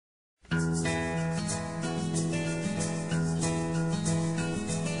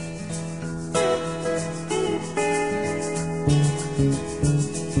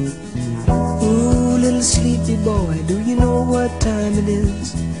boy, do you know what time it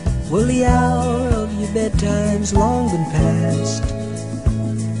is? Well, the hour of your bedtime's long been past.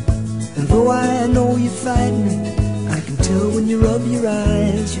 And though I know you're fighting it, I can tell when you rub your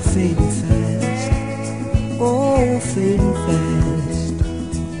eyes, you're fading fast. Oh, fading fast.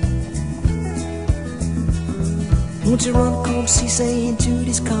 Won't you run come see St.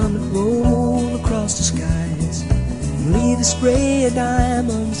 Judy's Comet roll across the skies and leave a spray of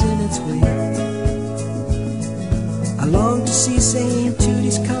diamonds in its wake? I long to see St.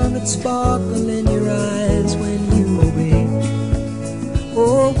 Judy's Comet sparkle in your eyes when you awake.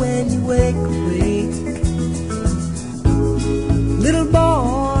 Oh, when you wake awake. Little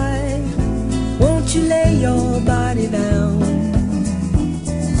boy, won't you lay your body down?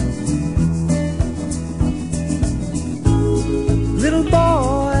 Little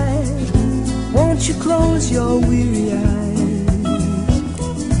boy, won't you close your weary eyes?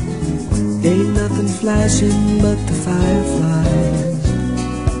 Ain't nothing flashing but the fireflies.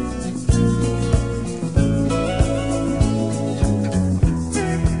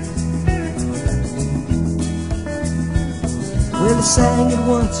 Well, I sang it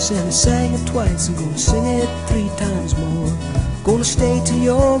once and I sang it twice. I'm gonna sing it 3 times more. Gonna stay till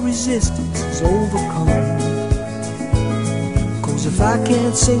your resistance is overcome. If I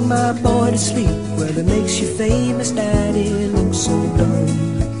can't sing my boy to sleep, well, it makes you famous, Daddy. It looks so dumb.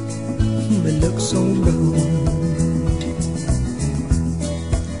 It looks so dumb.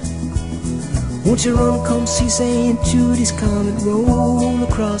 Won't you run, come see St. Judy's Comet roll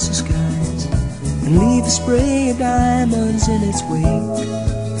across the skies and leave a spray of diamonds in its wake?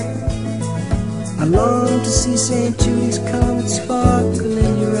 I long to see St. Judy's Comet sparkle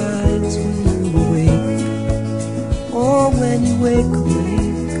in your eyes when you awake. Oh, when you wake awake.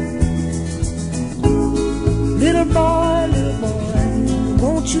 Little boy,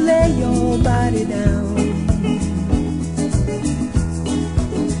 won't you lay your body down?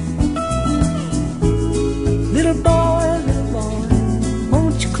 Little boy,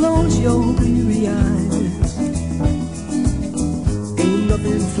 won't you close your weary eyes? Ain't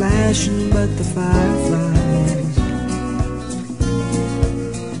nothing flashing but the fireflies.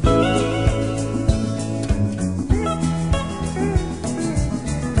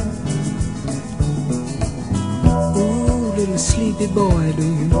 Little sleepy boy, do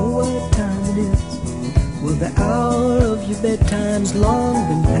you know what time it is? Well, the hour of your bedtime's long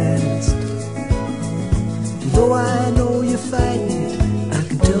been past. Though I know